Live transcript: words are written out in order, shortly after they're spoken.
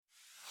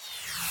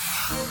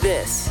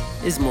This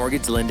is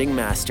Mortgage Lending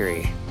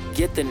Mastery.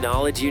 Get the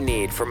knowledge you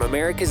need from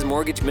America's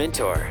Mortgage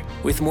Mentor.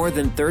 With more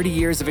than 30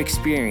 years of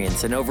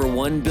experience and over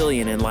 $1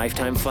 billion in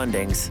lifetime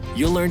fundings,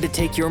 you'll learn to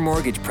take your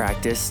mortgage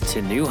practice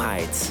to new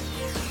heights.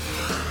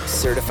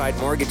 Certified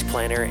mortgage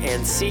planner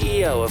and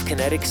CEO of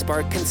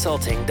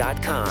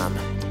KineticSparkConsulting.com.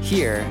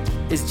 Here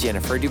is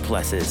Jennifer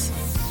Duplessis.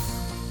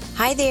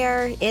 Hi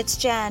there, it's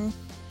Jen.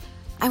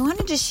 I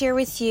wanted to share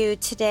with you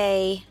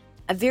today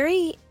a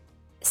very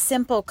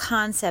simple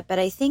concept, but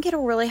I think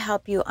it'll really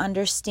help you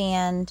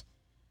understand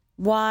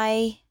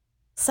why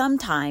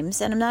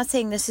sometimes, and I'm not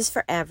saying this is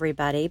for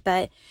everybody,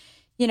 but,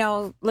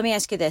 let me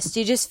ask you this.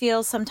 Do you just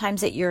feel sometimes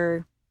that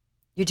you're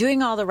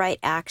doing all the right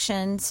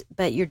actions,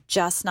 but you're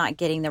just not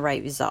getting the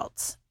right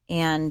results?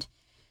 And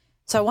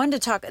so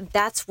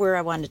that's where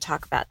I wanted to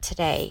talk about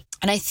today.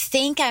 And I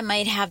think I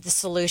might have the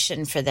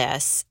solution for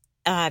this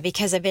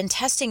because I've been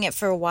testing it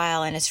for a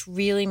while and it's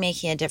really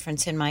making a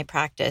difference in my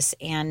practice.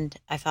 And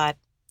I thought,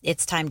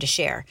 it's time to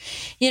share,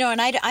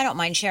 and I don't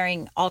mind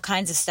sharing all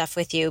kinds of stuff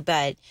with you,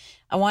 but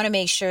I want to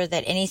make sure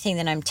that anything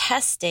that I'm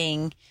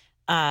testing,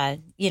 has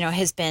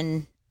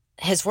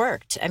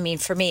worked. I mean,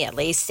 for me at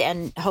least,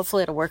 and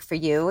hopefully it'll work for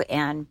you.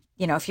 And,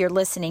 if you're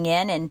listening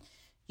in and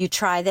you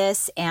try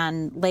this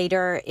and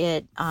later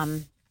it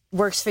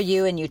works for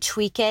you and you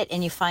tweak it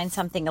and you find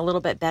something a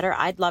little bit better,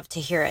 I'd love to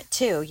hear it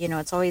too.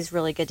 It's always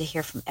really good to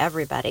hear from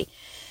everybody.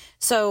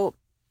 So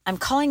I'm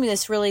calling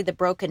this really the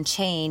broken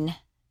chain.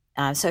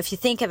 So if you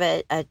think of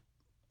a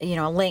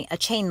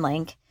chain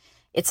link,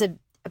 it's a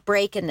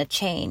break in the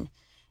chain.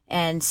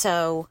 And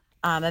so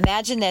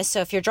imagine this.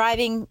 So if you're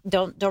driving,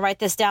 don't write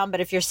this down, but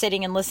if you're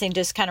sitting and listening,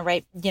 just kind of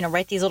write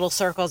these little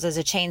circles as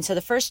a chain. So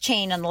the first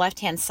chain on the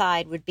left-hand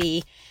side would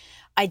be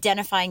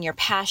identifying your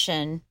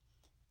passion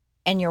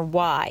and your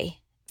why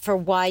for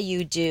why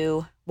you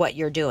do what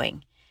you're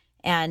doing.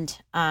 And,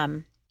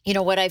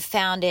 what I've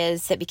found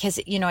is that because,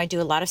 I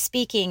do a lot of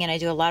speaking and I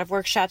do a lot of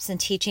workshops and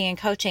teaching and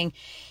coaching.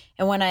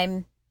 And what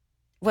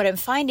I'm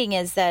finding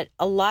is that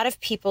a lot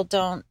of people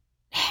don't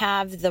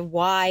have the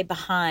why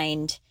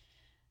behind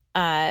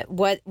why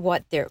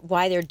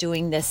they're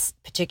doing this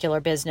particular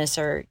business,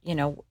 or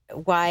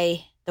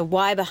why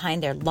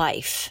behind their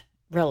life.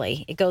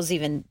 Really, it goes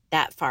even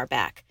that far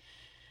back.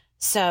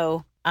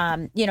 So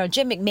Jim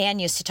McMahon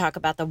used to talk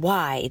about the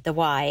why,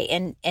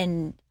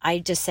 and I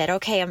just said,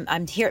 okay,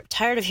 I'm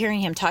tired of hearing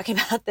him talking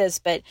about this,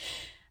 but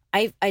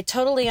I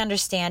totally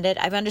understand it.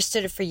 I've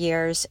understood it for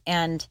years,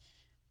 and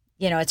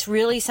it's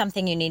really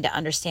something you need to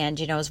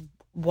understand, is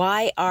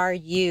why are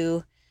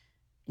you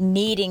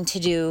needing to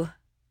do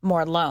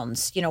more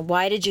loans?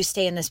 Why did you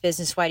stay in this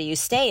business? Why do you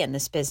stay in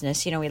this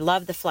business? We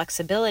love the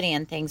flexibility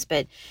and things,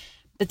 but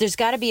there's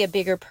got to be a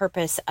bigger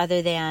purpose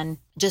other than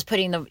just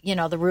putting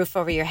the roof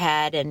over your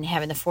head and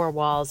having the four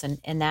walls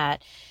and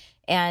that.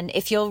 And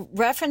if you'll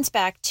reference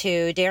back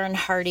to Darren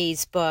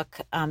Hardy's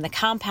book, The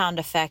Compound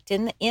Effect,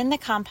 in the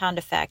Compound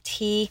Effect,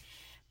 he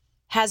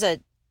has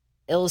a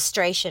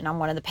illustration on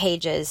one of the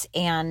pages,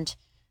 and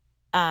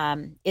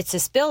it's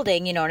this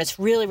building, and it's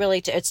really,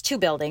 really, it's two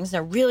buildings,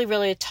 they're really,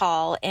 really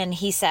tall. And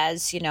he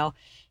says,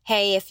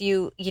 hey,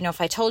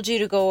 if I told you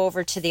to go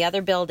over to the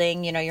other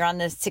building, you're on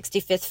the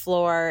 65th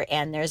floor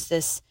and there's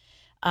this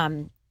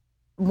 1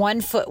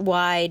 foot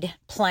wide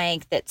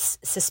plank that's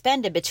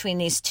suspended between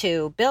these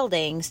two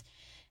buildings.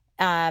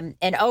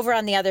 And over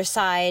on the other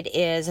side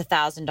is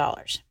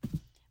 $1,000.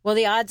 Well,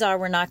 the odds are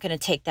we're not going to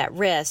take that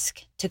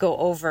risk to go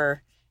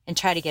over and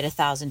try to get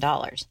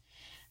 $1,000.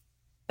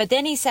 But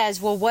then he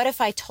says, well, what if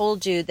I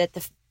told you that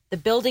the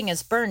building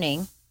is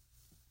burning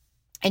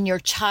and your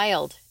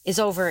child is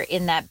over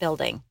in that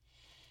building?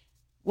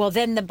 Well,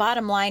 then the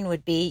bottom line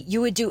would be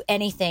you would do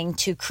anything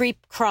to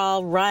creep,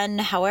 crawl, run,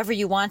 however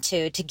you want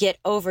to get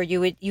over.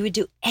 You would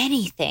do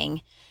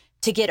anything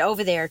to get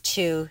over there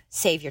to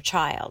save your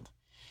child.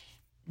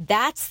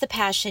 That's the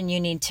passion you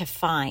need to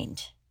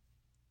find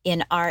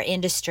in our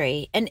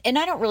industry. And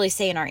I don't really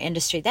say in our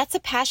industry, that's a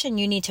passion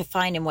you need to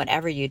find in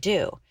whatever you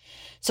do.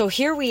 So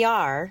here we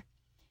are,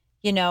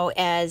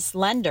 as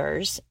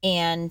lenders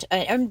and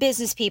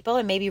business people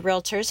and maybe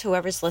realtors,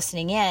 whoever's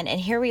listening in.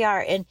 And here we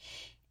are, and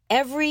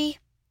every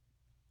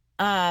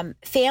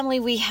family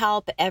we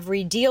help,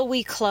 every deal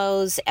we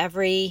close,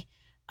 every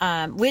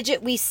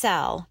widget we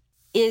sell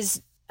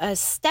is a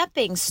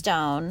stepping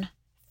stone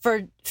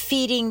for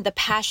feeding the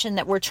passion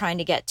that we're trying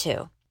to get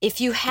to. If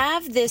you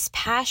have this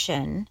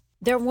passion,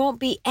 there won't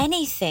be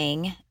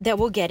anything that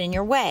will get in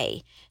your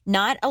way.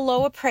 Not a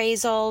low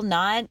appraisal,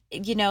 not,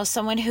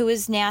 someone who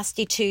is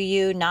nasty to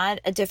you, not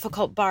a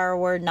difficult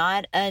borrower,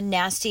 not a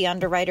nasty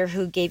underwriter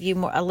who gave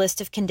you a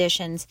list of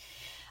conditions,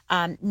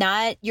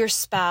 not your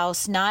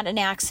spouse, not an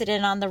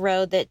accident on the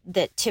road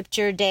that tipped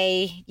your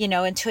day,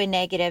 into a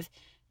negative.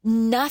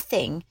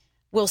 Nothing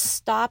will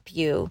stop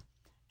you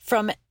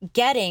from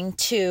getting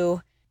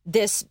to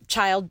this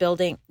child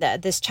burning,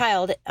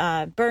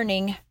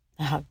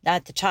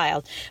 not the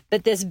child,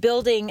 but this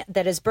building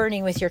that is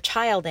burning with your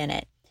child in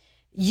it.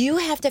 You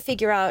have to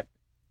figure out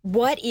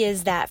what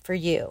is that for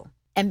you.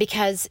 And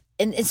because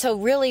and so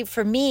really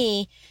for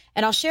me,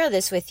 and I'll share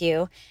this with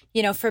you,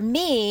 for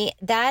me,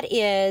 that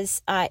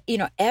is,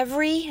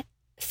 every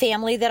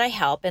family that I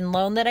help and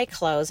loan that I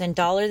close and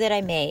dollar that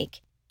I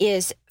make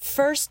is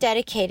first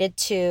dedicated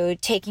to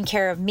taking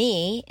care of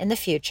me in the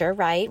future,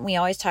 right? We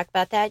always talk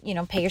about that,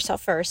 pay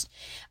yourself first.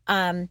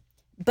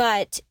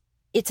 But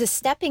it's a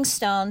stepping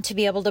stone to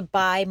be able to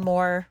buy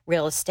more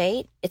real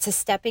estate. It's a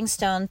stepping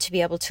stone to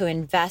be able to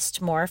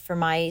invest more for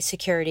my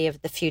security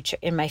of the future,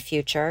 in my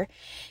future.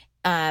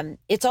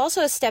 It's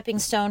also a stepping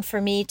stone for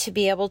me to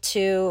be able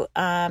to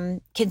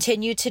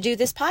continue to do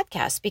this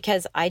podcast,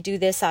 because I do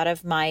this out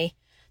of the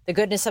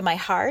goodness of my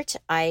heart.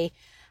 I've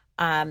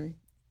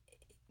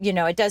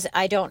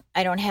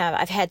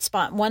had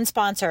one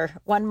sponsor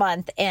 1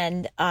 month,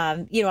 and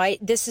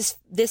this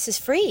is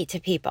free to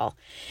people.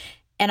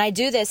 And I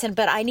do this,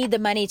 but I need the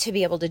money to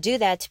be able to do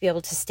that, to be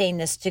able to sustain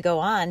this, to go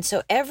on.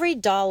 So every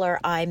dollar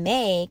I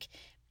make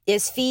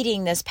is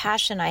feeding this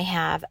passion I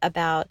have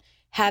about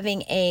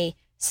having a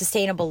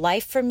sustainable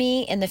life for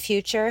me in the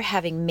future,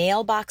 having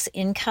mailbox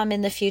income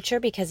in the future,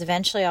 because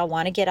eventually I'll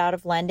want to get out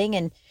of lending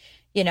and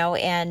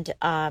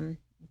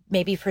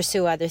maybe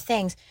pursue other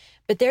things.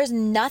 But there's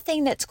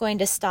nothing that's going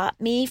to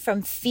stop me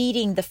from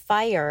feeding the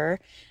fire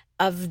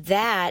of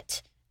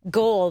that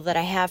goal that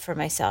I have for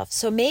myself.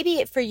 So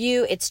maybe for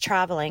you, it's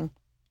traveling.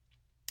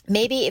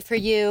 Maybe for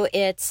you,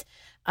 it's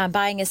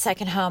buying a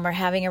second home, or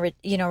having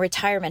a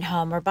retirement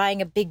home, or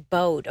buying a big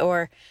boat,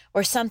 or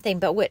something.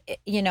 But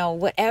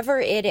whatever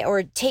it,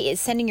 or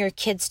sending your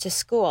kids to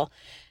school.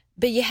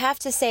 But you have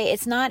to say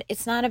it's not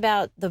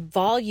about the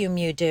volume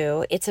you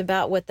do. It's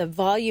about what the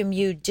volume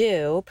you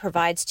do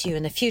provides to you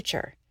in the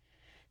future.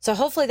 So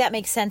hopefully that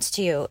makes sense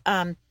to you.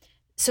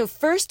 So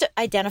first,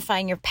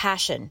 identifying your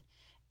passion.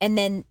 And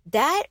then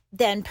that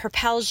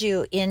propels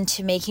you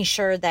into making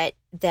sure that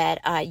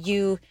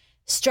you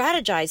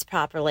strategize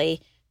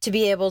properly to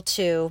be able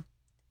to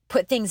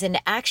put things into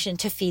action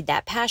to feed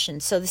that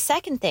passion. So the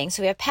second thing,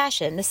 so we have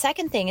passion. The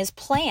second thing is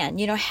plan,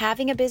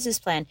 having a business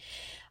plan.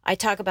 I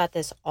talk about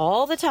this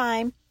all the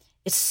time.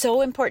 It's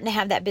so important to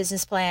have that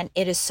business plan.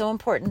 It is so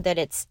important that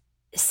it's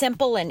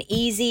simple and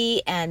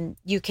easy, and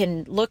you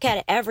can look at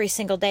it every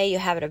single day. You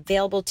have it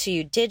available to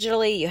you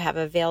digitally. You have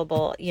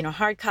available,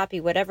 hard copy,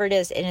 whatever it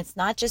is. And it's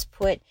not just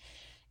put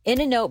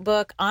in a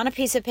notebook, on a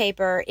piece of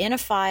paper, in a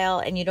file,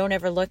 and you don't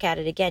ever look at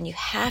it again. You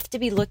have to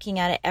be looking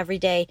at it every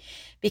day,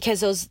 because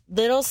those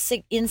little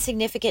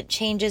insignificant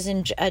changes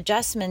and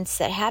adjustments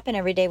that happen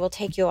every day will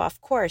take you off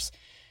course.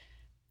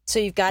 So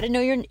you've got to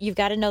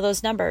know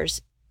those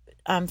numbers.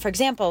 For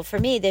example, for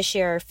me this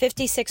year,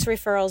 56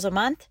 referrals a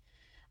month.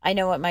 I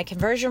know what my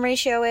conversion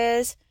ratio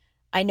is.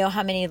 I know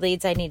how many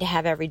leads I need to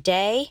have every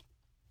day.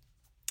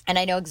 And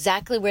I know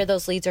exactly where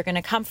those leads are going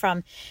to come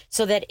from,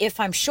 so that if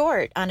I'm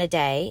short on a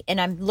day and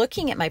I'm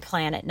looking at my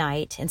plan at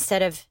night,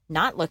 instead of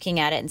not looking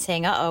at it and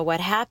saying,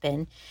 what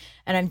happened?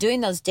 And I'm doing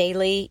those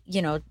daily,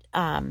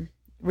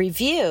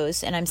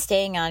 reviews, and I'm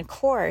staying on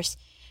course,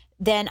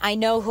 then I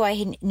know who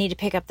I need to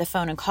pick up the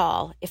phone and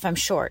call if I'm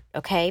short.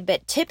 Okay.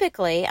 But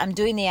typically I'm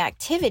doing the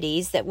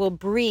activities that will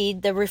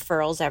breed the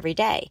referrals every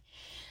day.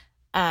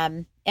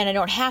 And I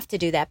don't have to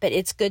do that, but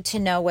it's good to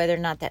know whether or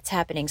not that's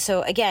happening.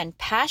 So again,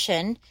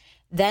 passion,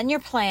 then your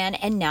plan,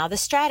 and now the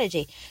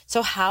strategy.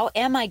 So how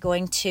am I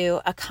going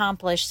to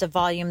accomplish the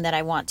volume that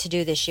I want to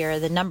do this year,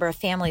 the number of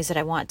families that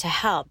I want to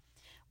help?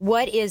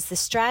 What is the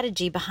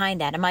strategy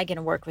behind that? Am I going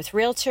to work with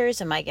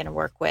realtors? Am I going to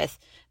work with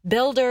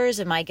builders?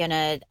 Am I going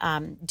to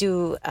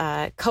do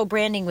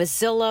co-branding with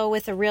Zillow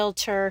with a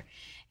realtor?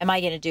 Am I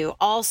going to do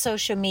all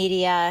social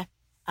media,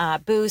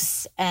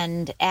 boosts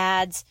and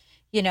ads?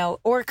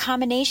 Or a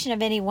combination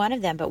of any one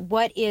of them. But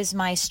what is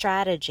my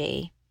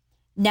strategy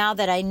now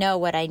that I know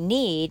what I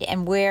need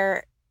and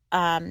where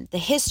the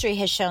history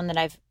has shown that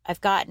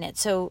I've gotten it?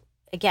 So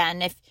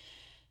again, if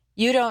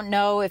you don't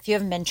know, if you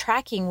haven't been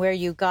tracking where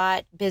you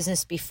got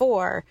business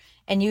before,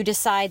 and you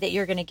decide that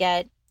you're going to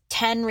get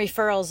 10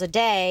 referrals a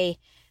day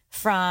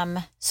from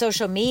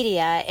social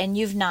media and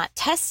you've not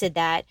tested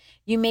that,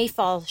 you may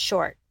fall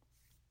short.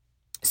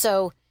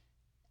 So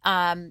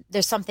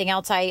there's something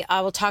else I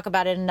will talk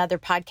about in another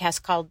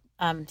podcast called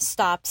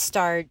Stop,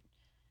 Start,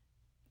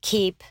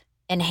 Keep,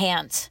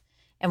 Enhance.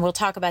 And we'll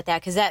talk about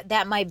that, because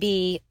that might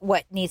be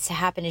what needs to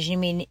happen, is you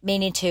may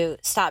need to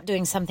stop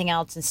doing something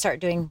else and start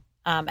doing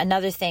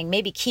another thing.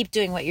 Maybe keep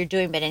doing what you're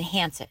doing, but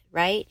enhance it,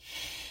 right?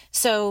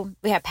 So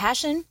we have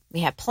passion,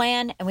 we have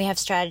plan, and we have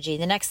strategy.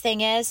 The next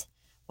thing is,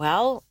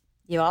 well,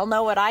 you all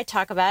know what I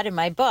talk about in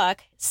my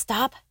book.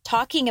 Stop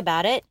talking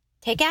about it.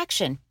 Take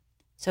action.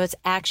 So it's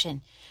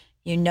action.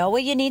 You know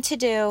what you need to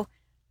do.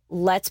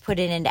 Let's put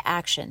it into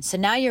action. So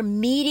now you're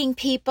meeting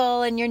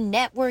people, and you're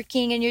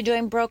networking, and you're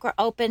doing broker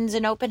opens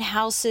and open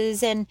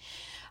houses, and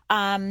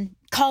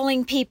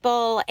calling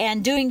people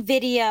and doing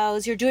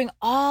videos. You're doing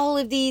all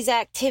of these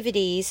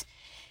activities.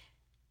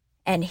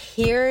 And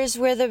here's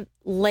where the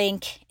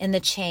link in the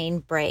chain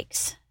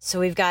breaks. So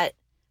we've got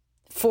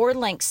 4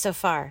 links so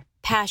far: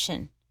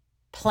 passion,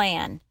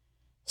 plan,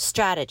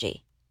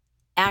 strategy,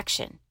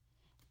 action.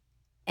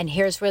 And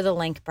here's where the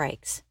link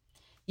breaks.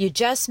 You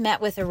just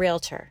met with a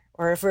realtor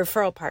or a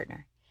referral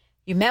partner.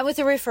 You met with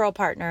a referral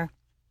partner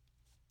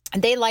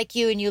and they like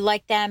you and you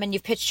like them and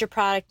you've pitched your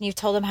product and you've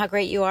told them how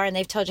great you are and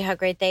they've told you how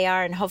great they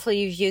are. And hopefully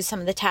you've used some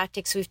of the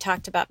tactics we've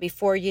talked about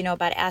before,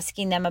 about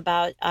asking them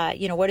about,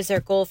 what is their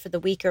goal for the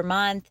week or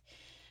month?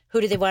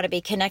 Who do they want to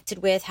be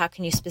connected with? How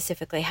can you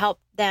specifically help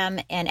them?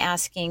 And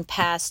asking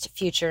past,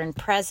 future, and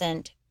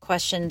present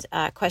questions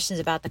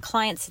about the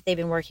clients that they've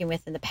been working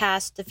with in the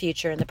past, the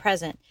future, and the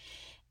present.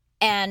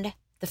 And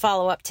the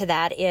follow-up to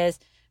that is,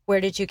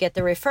 where did you get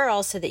the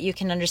referral so that you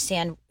can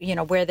understand,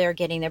 where they're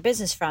getting their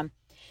business from?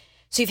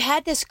 So you've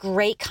had this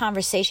great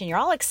conversation. You're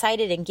all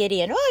excited and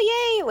giddy and,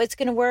 oh, yay, it's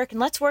going to work and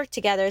let's work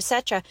together,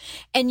 etc.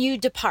 And you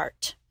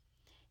depart.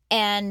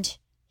 And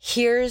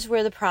here's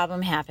where the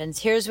problem happens.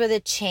 Here's where the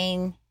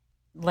chain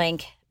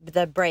link,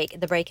 the break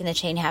in the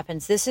chain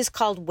happens. This is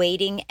called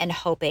waiting and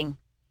hoping.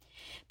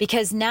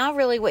 Because now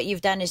really what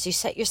you've done is you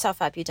set yourself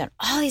up. You've done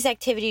all these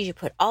activities. You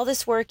put all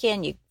this work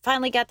in. You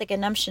finally got the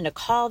gumption to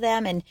call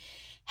them and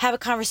have a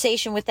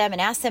conversation with them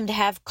and ask them to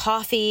have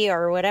coffee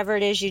or whatever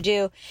it is you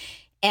do.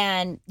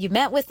 And you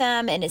met with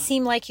them and it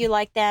seemed like you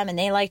liked them and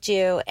they liked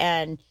you.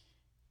 And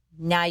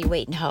now you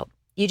wait and hope.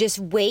 You just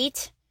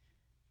wait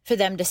for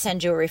them to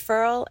send you a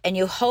referral and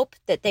you hope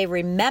that they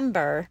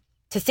remember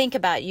to think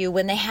about you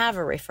when they have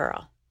a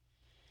referral.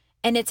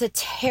 And it's a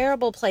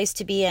terrible place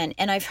to be in.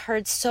 And I've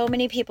heard so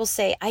many people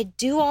say, I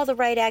do all the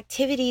right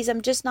activities,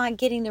 I'm just not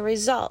getting the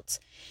results.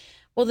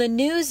 Well, the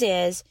news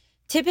is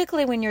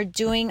typically when you're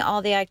doing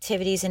all the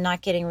activities and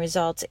not getting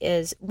results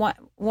is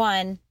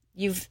one,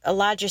 you've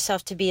allowed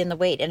yourself to be in the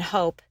wait and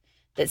hope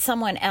that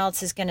someone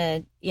else is going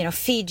to,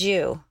 feed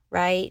you,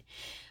 right?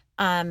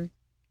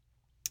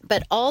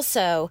 But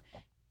also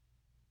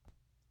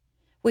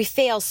we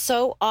fail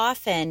so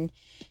often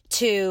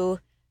to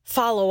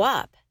follow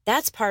up.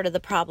 That's part of the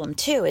problem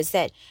too, is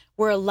that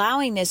we're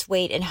allowing this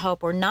wait and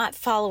hope. We're not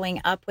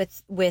following up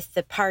with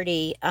the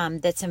party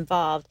that's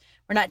involved.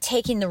 We're not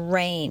taking the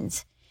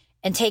reins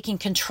and taking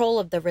control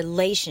of the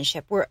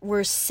relationship.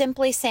 We're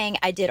simply saying,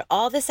 I did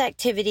all this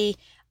activity,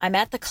 I'm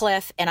at the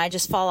cliff and I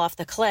just fall off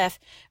the cliff,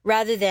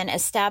 rather than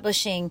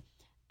establishing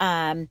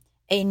a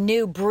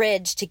new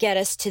bridge to get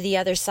us to the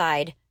other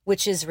side,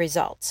 which is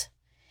results.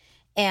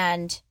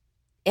 And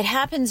it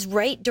happens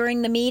right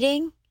during the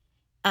meeting.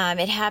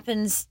 It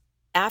happens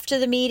after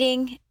the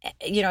meeting,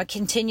 it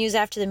continues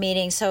after the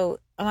meeting. So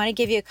I want to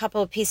give you a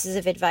couple of pieces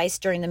of advice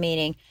during the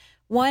meeting.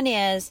 One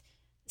is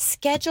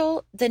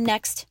schedule the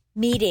next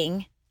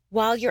meeting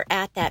while you're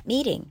at that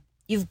meeting.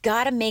 You've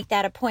got to make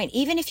that a point.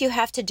 Even if you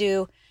have to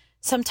do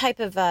some type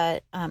of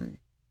a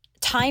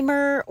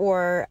timer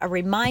or a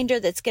reminder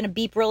that's going to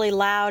beep really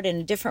loud in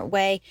a different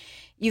way,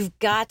 you've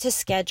got to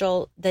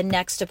schedule the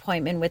next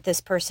appointment with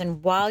this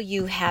person while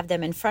you have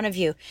them in front of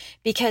you,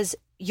 because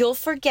you'll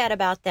forget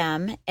about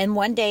them and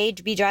one day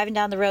be driving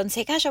down the road and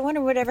say, gosh, I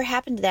wonder whatever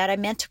happened to that. I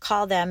meant to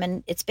call them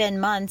and it's been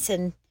months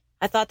and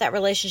I thought that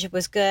relationship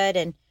was good.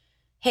 And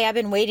hey, I've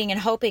been waiting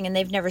and hoping and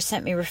they've never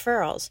sent me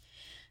referrals.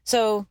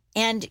 So,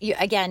 and you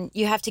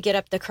have to get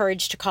up the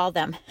courage to call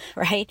them,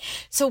 right?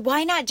 So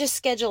why not just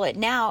schedule it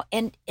now?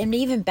 And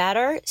even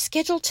better,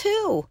 schedule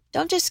two.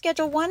 Don't just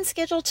schedule one,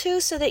 schedule two,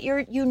 so that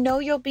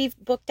you'll be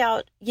booked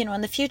out,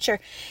 in the future.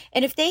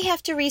 And if they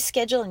have to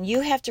reschedule and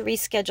you have to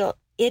reschedule,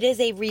 it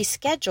is a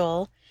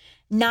reschedule,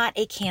 not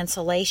a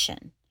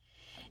cancellation.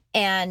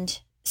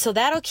 And so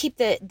that'll keep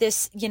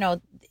this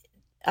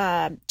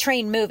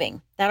train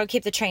moving. That'll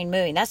keep the train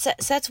moving.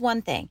 That's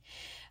one thing.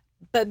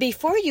 But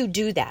before you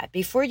do that,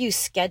 before you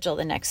schedule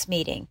the next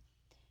meeting,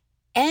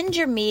 end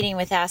your meeting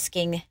with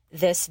asking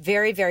this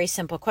very, very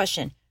simple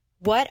question.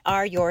 What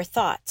are your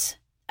thoughts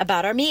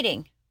about our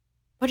meeting?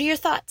 What are your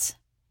thoughts?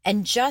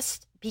 And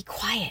just be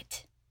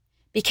quiet,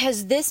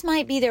 because this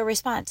might be their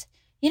response.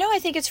 I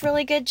think it's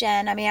really good,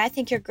 Jen. I mean, I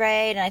think you're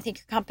great and I think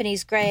your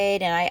company's great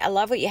and I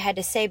love what you had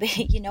to say. But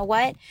you know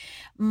what?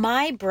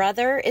 My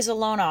brother is a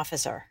loan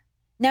officer.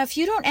 Now, if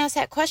you don't ask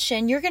that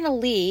question, you're going to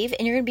leave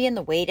and you're going to be in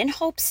the wait and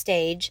hope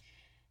stage,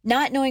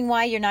 not knowing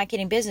why you're not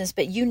getting business,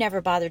 but you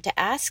never bothered to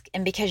ask.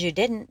 And because you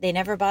didn't, they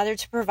never bothered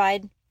to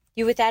provide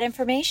you with that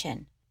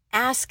information.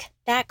 Ask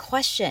that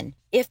question.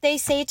 If they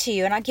say to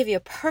you, and I'll give you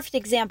a perfect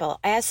example.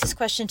 I asked this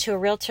question to a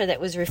realtor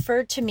that was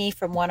referred to me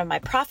from one of my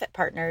profit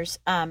partners,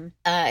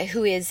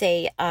 who is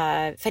a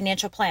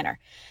financial planner.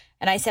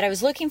 And I said, I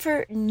was looking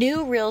for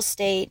new real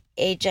estate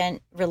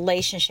agent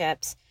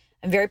relationships.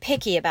 I'm very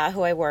picky about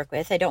who I work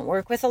with. I don't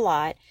work with a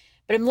lot,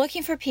 but I'm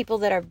looking for people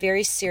that are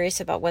very serious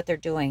about what they're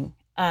doing.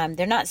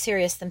 They're not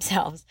serious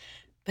themselves,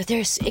 but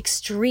they're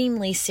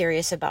extremely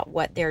serious about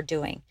what they're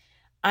doing.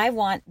 I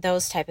want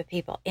those type of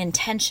people,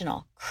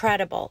 intentional,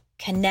 credible,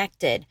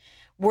 connected,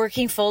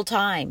 working full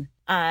time.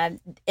 And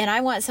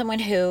I want someone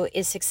who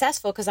is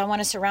successful because I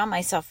want to surround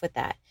myself with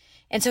that.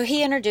 And so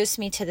he introduced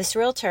me to this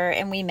realtor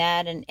and we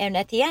met. And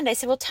at the end, I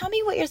said, well, tell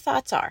me what your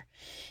thoughts are,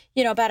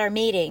 about our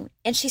meeting.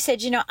 And she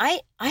said,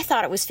 I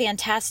thought it was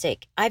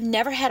fantastic. I've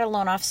never had a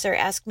loan officer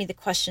ask me the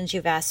questions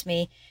you've asked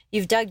me.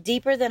 You've dug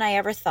deeper than I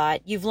ever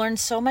thought. You've learned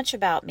so much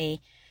about me.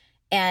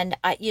 And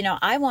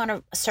I want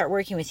to start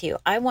working with you.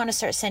 I want to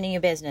start sending you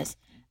business.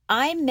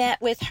 I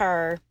met with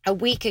her a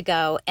week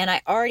ago, and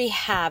I already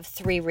have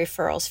 3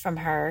 referrals from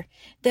her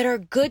that are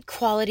good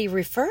quality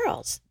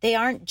referrals. They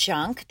aren't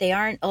junk. They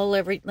aren't,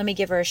 let me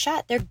give her a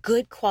shot. They're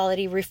good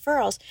quality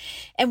referrals.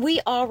 And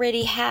we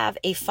already have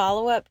a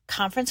follow-up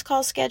conference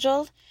call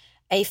scheduled,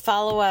 a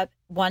follow-up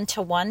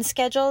one-to-one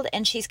scheduled,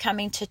 and she's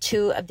coming to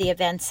 2 of the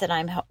events that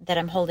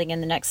I'm holding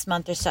in the next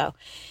month or so.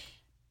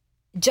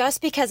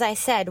 Just because I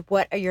said,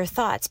 what are your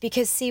thoughts?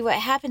 Because see, what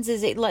happens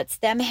is it lets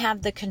them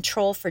have the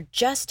control for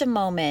just a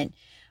moment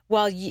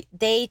while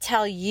they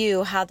tell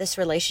you how this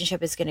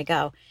relationship is going to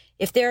go.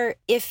 If they're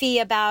iffy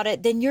about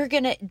it, then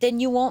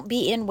you won't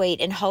be in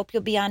wait and hope.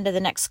 You'll be on to the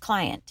next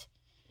client.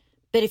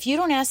 But if you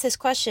don't ask this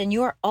question,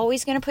 you are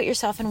always going to put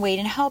yourself in wait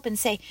and hope and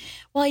say,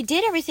 well, I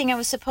did everything I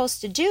was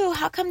supposed to do.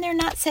 How come they're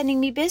not sending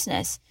me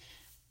business?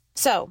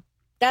 So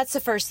that's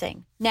the first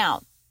thing.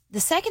 Now, the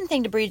second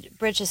thing to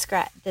bridge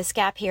this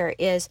gap here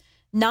is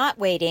not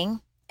waiting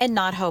and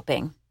not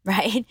hoping,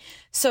 right?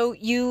 So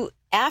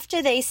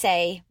after they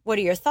say, what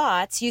are your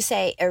thoughts? You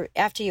say, or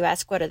after you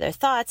ask what are their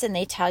thoughts, and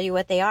they tell you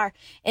what they are,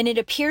 and it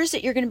appears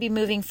that you're going to be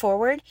moving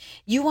forward,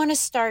 you want to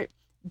start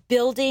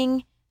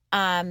building,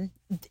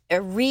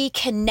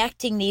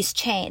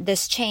 reconnecting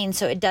this chain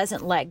so it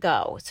doesn't let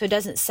go, so it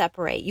doesn't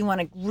separate. You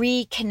want to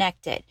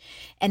reconnect it.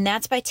 And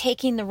that's by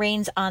taking the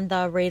reins on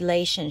the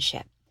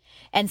relationship.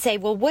 And say,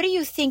 well, what do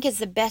you think is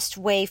the best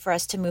way for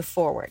us to move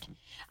forward?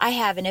 I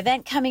have an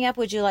event coming up.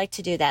 Would you like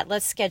to do that?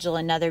 Let's schedule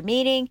another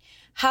meeting.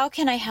 How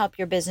can I help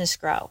your business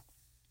grow?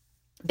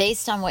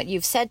 Based on what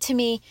you've said to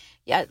me,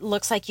 it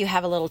looks like you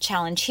have a little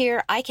challenge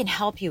here. I can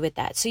help you with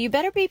that. So you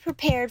better be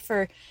prepared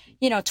for,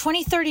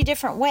 20, 30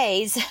 different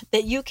ways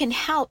that you can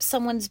help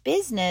someone's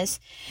business,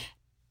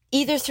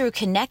 either through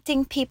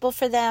connecting people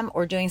for them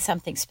or doing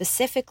something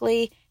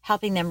specifically,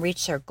 helping them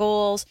reach their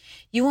goals.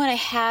 You want to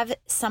have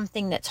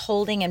something that's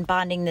holding and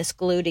bonding this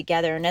glue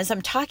together. And as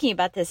I'm talking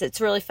about this,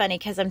 it's really funny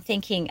because I'm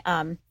thinking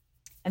of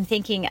duct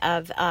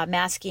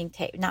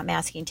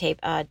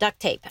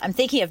tape. I'm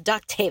thinking of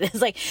duct tape.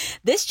 It's like,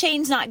 this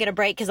chain's not going to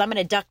break because I'm going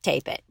to duct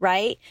tape it,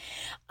 right?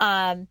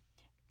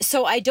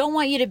 So I don't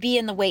want you to be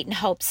in the wait and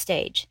hope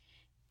stage.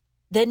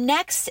 The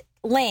next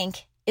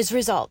link is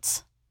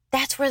results.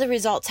 That's where the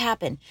results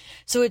happen.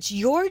 So it's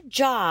your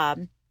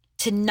job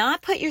to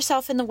not put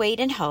yourself in the wait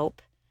and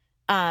hope,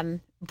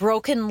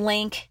 broken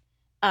link,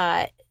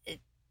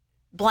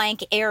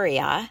 blank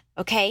area,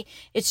 okay?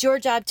 It's your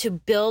job to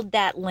build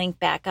that link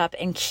back up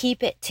and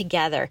keep it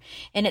together.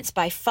 And it's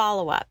by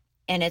follow-up,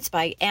 and it's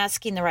by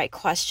asking the right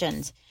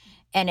questions,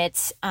 and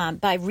it's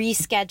by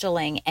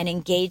rescheduling and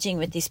engaging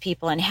with these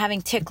people and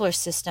having tickler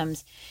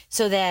systems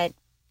so that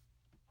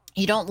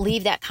you don't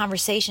leave that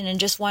conversation and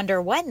just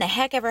wonder, what in the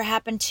heck ever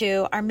happened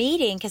to our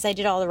meeting because I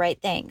did all the right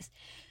things.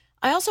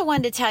 I also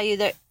wanted to tell you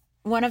that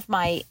one of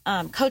my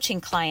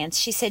coaching clients,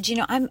 she said,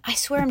 I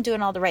swear I'm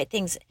doing all the right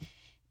things.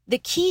 The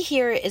key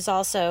here is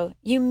also,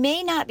 you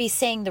may not be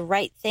saying the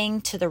right thing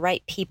to the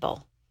right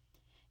people.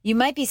 You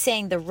might be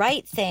saying the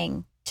right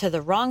thing to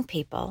the wrong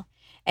people,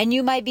 and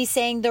you might be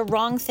saying the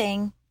wrong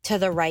thing to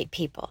the right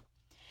people.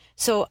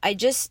 So I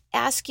just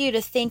ask you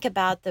to think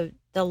about the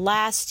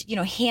last,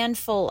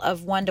 handful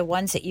of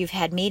one-to-ones that you've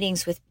had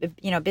meetings with,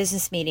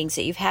 business meetings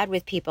that you've had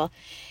with people,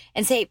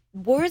 and say,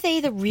 were they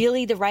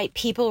really the right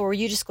people, or were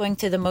you just going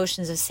through the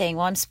motions of saying,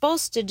 well, I'm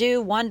supposed to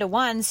do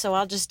one-to-one, so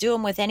I'll just do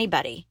them with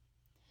anybody,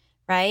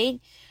 right?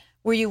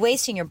 Were you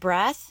wasting your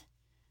breath?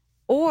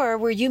 Or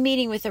were you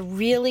meeting with a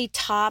really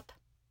top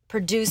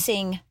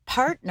producing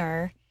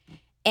partner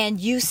and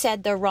you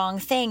said the wrong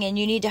thing, and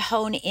you need to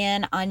hone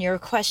in on your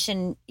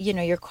question,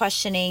 your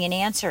questioning and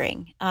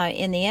answering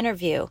in the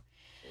interview?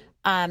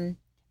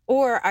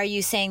 Or are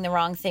you saying the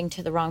wrong thing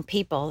to the wrong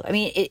people? I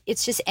mean,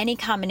 it's just any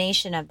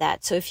combination of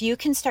that. So if you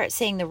can start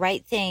saying the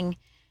right thing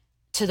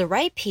to the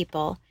right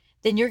people,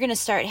 then you're going to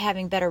start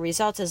having better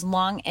results as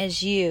long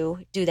as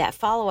you do that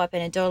follow-up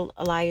and don't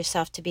allow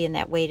yourself to be in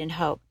that wait and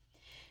hope.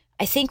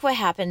 I think what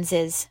happens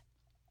is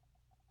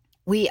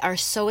we are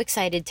so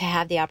excited to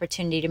have the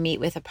opportunity to meet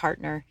with a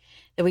partner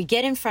that we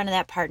get in front of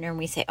that partner and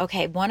we say,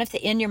 okay,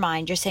 in your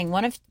mind, you're saying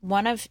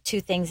one of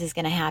 2 things is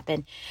going to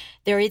happen.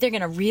 They're either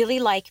going to really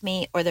like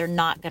me or they're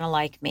not going to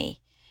like me.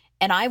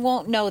 And I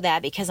won't know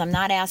that because I'm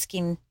not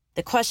asking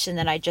the question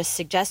that I just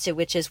suggested,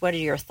 which is, what are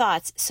your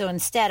thoughts? So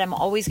instead, I'm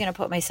always going to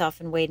put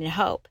myself in wait and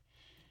hope.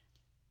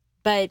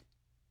 But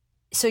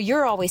so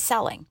you're always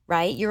selling,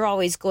 right? You're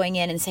always going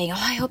in and saying, oh,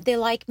 I hope they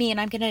like me and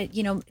I'm going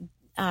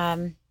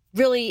to,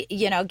 really,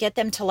 get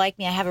them to like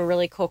me. I have a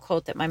really cool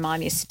quote that my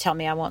mom used to tell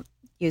me. I won't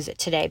use it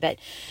today, but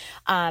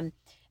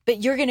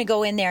you're going to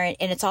go in there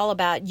and it's all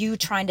about you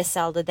trying to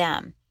sell to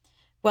them.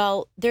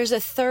 Well, there's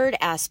a third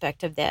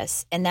aspect of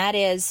this, and that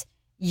is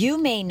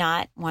you may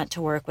not want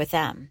to work with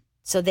them.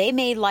 So they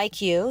may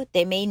like you.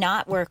 They may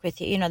not work with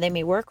you. They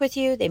may work with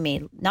you. They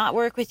may not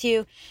work with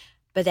you.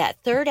 But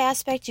that third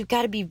aspect you've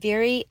got to be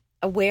very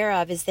aware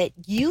of is that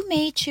you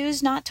may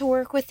choose not to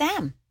work with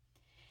them.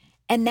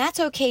 And that's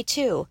okay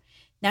too.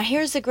 Now,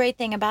 here's the great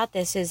thing about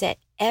this is that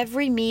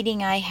every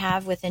meeting I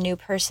have with a new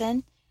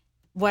person,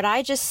 what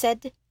I just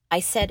said,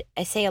 I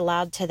say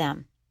aloud to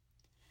them.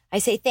 I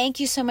say, thank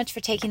you so much for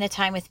taking the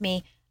time with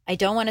me. I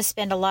don't want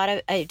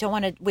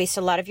to waste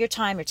a lot of your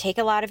time or take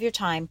a lot of your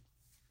time.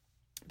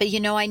 But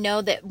I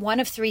know that one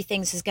of three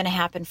things is going to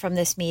happen from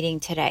this meeting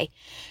today.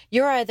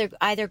 You're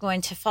either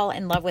going to fall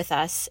in love with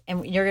us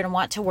and you're going to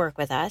want to work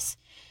with us,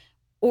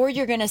 or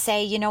you're going to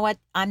say, you know what,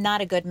 I'm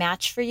not a good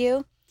match for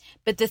you.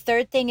 But the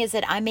third thing is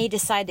that I may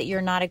decide that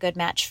you're not a good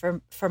match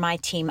for my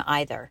team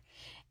either.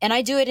 And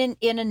I do it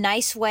in a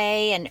nice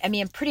way. And I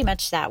mean, pretty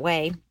much that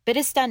way, but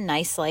it's done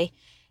nicely.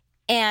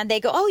 And they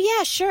go, oh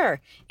yeah,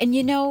 sure. And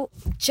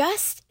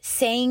just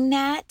saying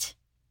that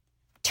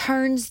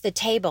turns the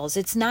tables.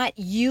 It's not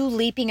you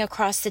leaping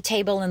across the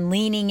table and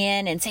leaning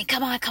in and saying,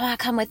 come on,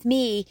 come with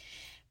me.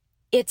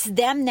 It's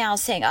them now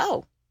saying,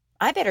 oh,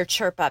 I better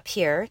chirp up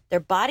here.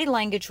 Their body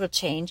language will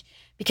change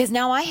because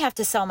now I have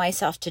to sell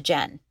myself to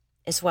Jen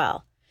as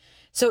well.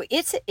 So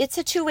it's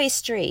a two-way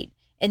street.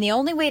 And the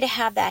only way to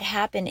have that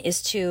happen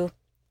is to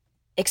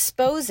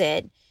expose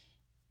it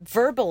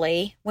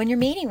verbally when you're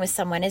meeting with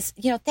someone is,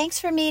 thanks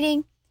for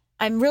meeting.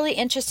 I'm really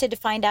interested to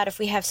find out if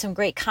we have some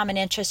great common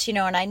interests,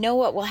 and I know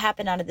what will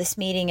happen out of this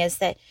meeting is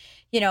that,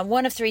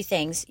 one of three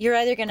things. You're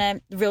either going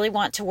to really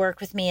want to work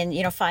with me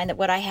and, find that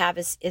what I have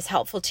is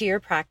helpful to your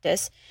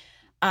practice.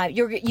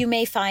 You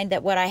may find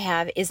that what I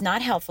have is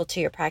not helpful to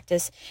your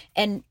practice.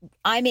 And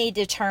I may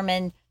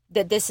determine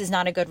that this is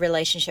not a good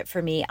relationship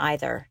for me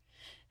either.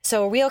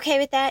 So are we okay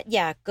with that?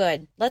 Yeah,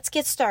 good. Let's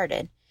get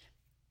started.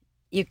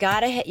 You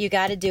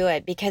gotta do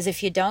it, because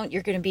if you don't,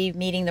 you're going to be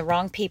meeting the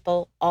wrong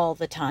people all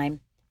the time,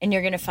 and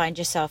you're going to find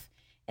yourself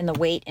in the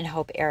wait and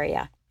hope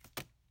area.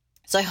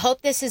 So I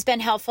hope this has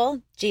been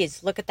helpful.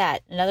 Geez, look at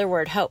that. Another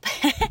word, hope.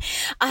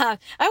 I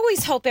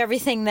always hope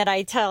everything that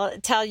I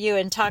tell you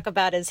and talk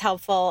about is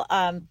helpful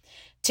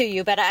to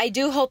you, but I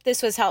do hope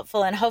this was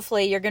helpful, and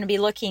hopefully you're going to be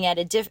looking at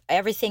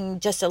everything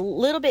just a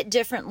little bit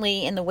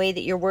differently in the way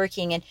that you're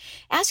working. And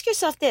ask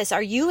yourself this: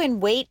 are you in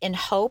wait and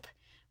hope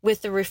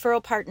with the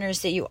referral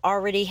partners that you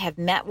already have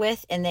met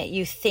with and that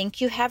you think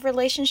you have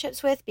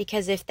relationships with?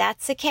 Because if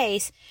that's the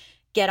case,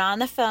 get on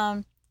the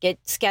phone, get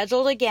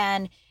scheduled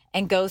again,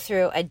 and go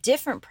through a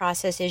different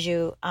process as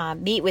you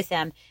meet with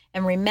them.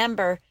 And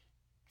remember,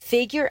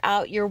 figure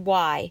out your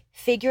why,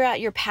 figure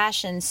out your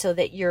passion so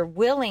that you're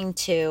willing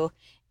to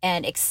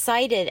and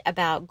excited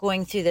about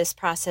going through this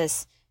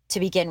process to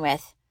begin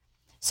with.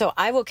 So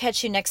I will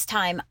catch you next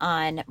time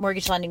on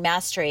Mortgage Lending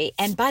Mastery.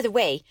 And by the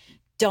way,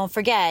 don't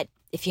forget,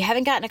 if you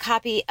haven't gotten a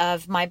copy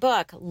of my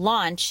book,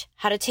 Launch: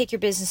 How to Take Your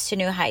Business to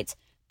New Heights,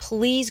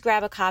 please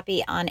grab a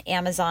copy on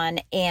Amazon.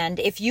 And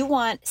if you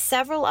want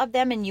several of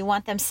them and you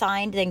want them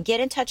signed, then get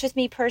in touch with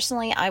me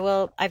personally.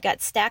 I've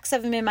got stacks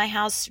of them in my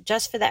house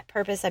just for that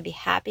purpose. I'd be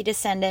happy to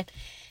send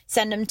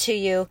them to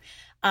you.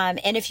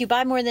 And if you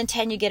buy more than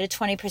 10, you get a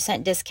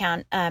 20%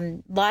 discount.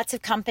 Lots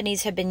of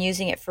companies have been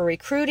using it for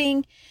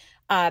recruiting,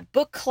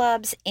 book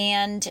clubs,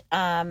 and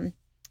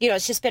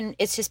it's just been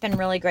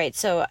really great.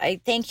 So I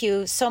thank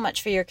you so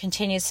much for your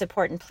continued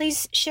support, and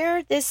please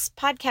share this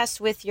podcast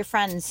with your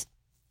friends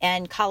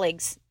and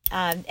colleagues.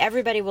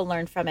 Everybody will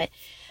learn from it.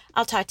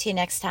 I'll talk to you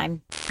next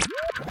time.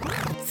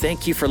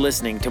 Thank you for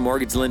listening to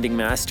Mortgage Lending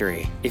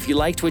Mastery. If you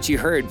liked what you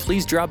heard,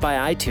 please drop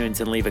by iTunes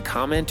and leave a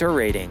comment or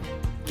rating.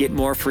 Get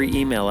more free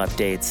email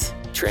updates,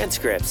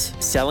 transcripts,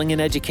 selling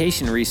and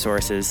education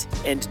resources,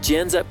 and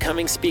Jen's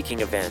upcoming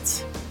speaking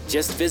events.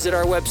 Just visit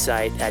our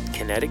website at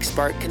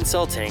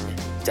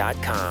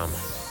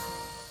kineticsparkconsulting.com.